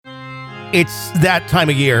It's that time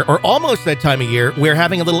of year, or almost that time of year, where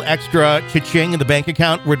having a little extra cha-ching in the bank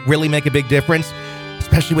account would really make a big difference,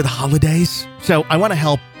 especially with holidays. So I want to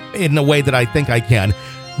help in a way that I think I can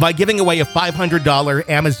by giving away a $500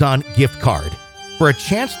 Amazon gift card. For a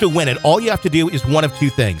chance to win it, all you have to do is one of two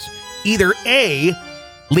things. Either A,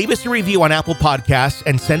 leave us a review on Apple Podcasts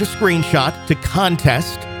and send a screenshot to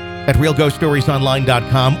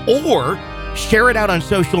contest@realghoststoriesonline.com, or share it out on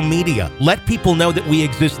social media. Let people know that we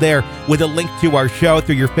exist there with a link to our show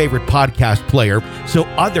through your favorite podcast player so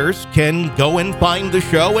others can go and find the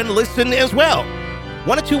show and listen as well.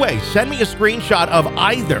 One of two ways. Send me a screenshot of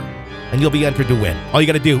either, and you'll be entered to win. All you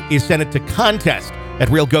got to do is send it to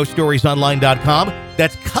contest@realghoststoriesonline.com.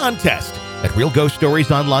 That's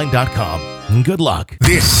contest@realghoststoriesonline.com. And good luck.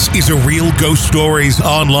 This is a Real Ghost Stories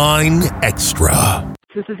Online Extra.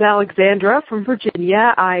 This is Alexandra from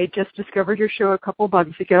Virginia. I just discovered your show a couple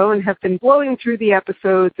months ago and have been blowing through the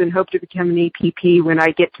episodes and hope to become an EPP when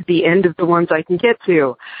I get to the end of the ones I can get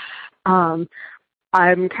to. I'm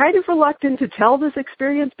kind of reluctant to tell this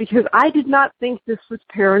experience because I did not think this was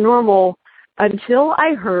paranormal until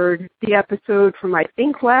I heard the episode from, I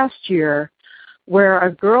think, last year, where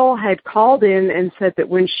a girl had called in and said that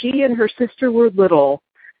when she and her sister were little,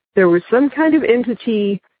 there was some kind of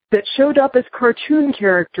entity that showed up as cartoon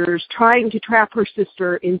characters trying to trap her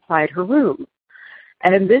sister inside her room.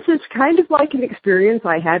 And this is kind of like an experience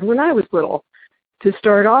I had when I was little. To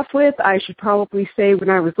start off with, I should probably say when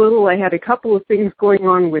I was little, I had a couple of things going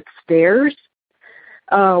on with stairs.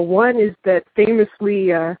 One is that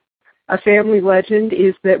famously, a family legend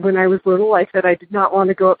is that when I was little, I said I did not want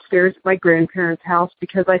to go upstairs at my grandparents' house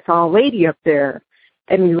because I saw a lady up there.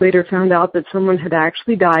 And we later found out that someone had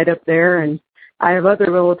actually died up there, and I have other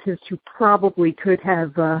relatives who probably could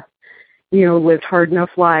have, lived hard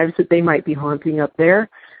enough lives that they might be haunting up there.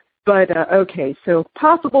 But, okay, so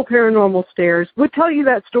possible paranormal stairs. Would tell you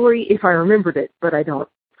that story if I remembered it, but I don't.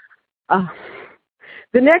 The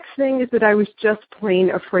next thing is that I was just plain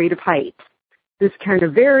afraid of heights. This kind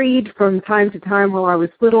of varied from time to time while I was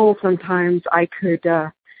little. Sometimes I could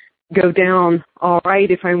go down all right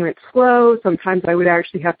if I went slow. Sometimes I would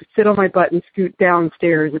actually have to sit on my butt and scoot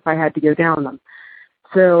downstairs if I had to go down them.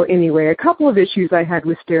 So anyway, a couple of issues I had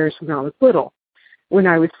with stairs when I was little. When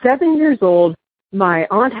I was 7 years old, my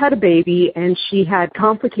aunt had a baby, and she had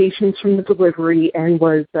complications from the delivery and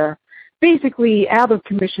was basically out of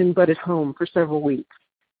commission but at home for several weeks.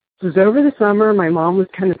 It was over the summer. My mom was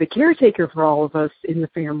kind of the caretaker for all of us in the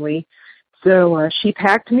family. So she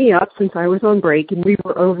packed me up since I was on break, and we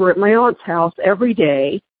were over at my aunt's house every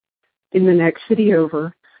day in the next city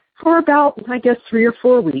over for about, I guess, 3 or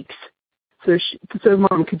 4 weeks. So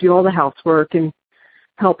Mom could do all the housework and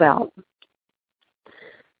help out.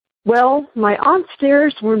 Well, my aunt's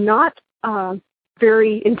stairs were not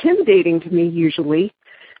very intimidating to me usually.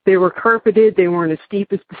 They were carpeted. They weren't as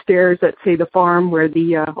steep as the stairs at, say, the farm where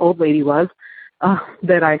the old lady was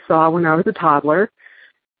that I saw when I was a toddler.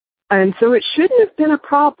 And so it shouldn't have been a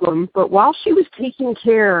problem, but while she was taking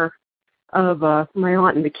care of my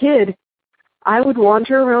aunt and the kid, I would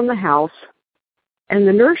wander around the house, and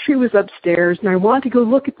the nursery was upstairs, and I wanted to go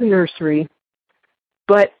look at the nursery,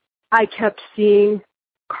 but I kept seeing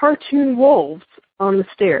cartoon wolves on the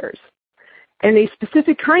stairs, and a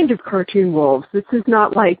specific kind of cartoon wolves. This is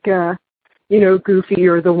not like, Goofy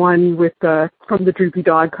or the one with from the Droopy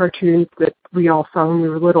Dog cartoons that we all saw when we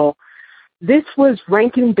were little. This was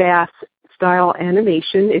Rankin Bass style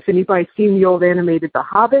animation. If anybody's seen the old animated The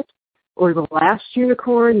Hobbit or The Last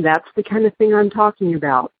Unicorn, that's the kind of thing I'm talking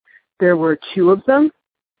about. There were 2 of them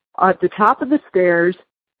at the top of the stairs.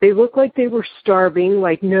 They looked like they were starving,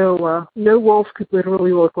 like no wolf could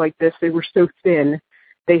literally look like this. They were so thin.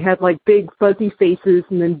 They had like big fuzzy faces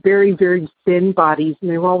and then very, very thin bodies, and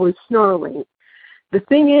they were always snarling. The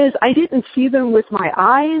thing is, I didn't see them with my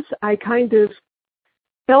eyes. I kind of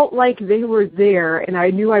felt like they were there, and I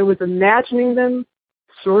knew I was imagining them,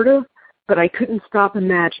 sort of, but I couldn't stop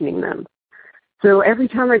imagining them. So every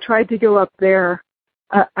time I tried to go up there,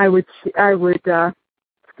 I would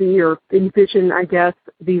see or envision, I guess,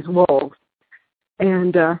 these wolves.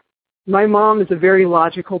 And my mom is a very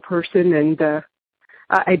logical person, and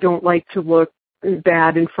I don't like to look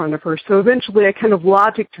bad in front of her. So eventually I kind of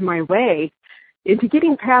logicked my way into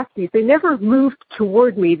getting past these. They never moved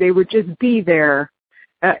toward me. They would just be there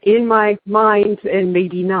in my mind, and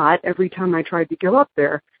maybe not every time I tried to go up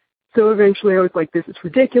there. So eventually I was like, this is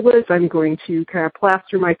ridiculous. I'm going to kind of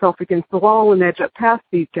plaster myself against the wall and edge up past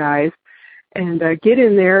these guys and get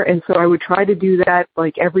in there. And so I would try to do that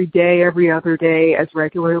like every day, every other day, as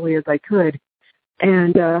regularly as I could.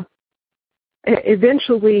 And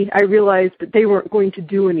Eventually, I realized that they weren't going to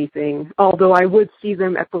do anything, although I would see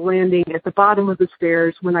them at the landing at the bottom of the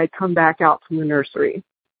stairs when I'd come back out from the nursery.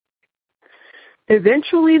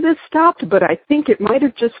 Eventually, this stopped, but I think it might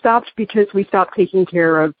have just stopped because we stopped taking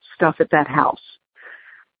care of stuff at that house.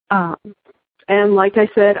 And like I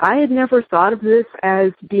said, I had never thought of this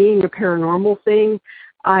as being a paranormal thing.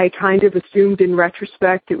 I kind of assumed in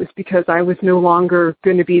retrospect it was because I was no longer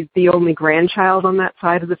going to be the only grandchild on that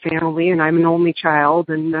side of the family, and I'm an only child,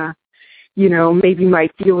 and, maybe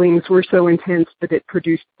my feelings were so intense that it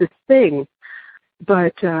produced this thing.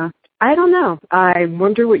 But I don't know. I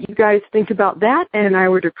wonder what you guys think about that, and I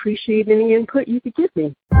would appreciate any input you could give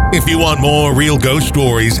me. If you want more real ghost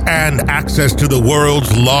stories and access to the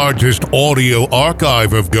world's largest audio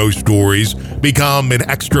archive of ghost stories, become an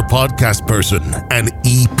extra podcast person, an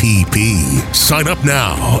EPP. Sign up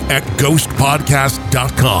now at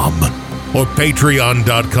ghostpodcast.com or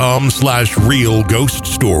patreon.com/real ghost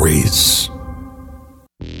stories.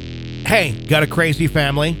 Hey, got a crazy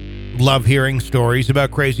family? Love hearing stories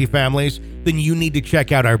about crazy families? Then you need to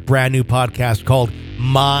check out our brand new podcast called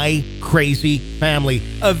My Crazy Family,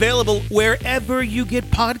 available wherever you get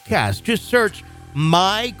podcasts. Just search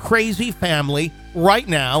My Crazy Family right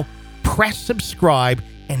now, press subscribe,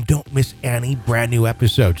 and don't miss any brand new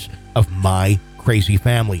episodes of My Crazy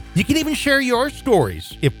Family. You can even share your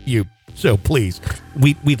stories if you so please.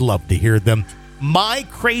 We'd love to hear them. My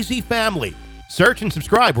Crazy Family. Search and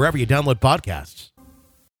subscribe wherever you download podcasts.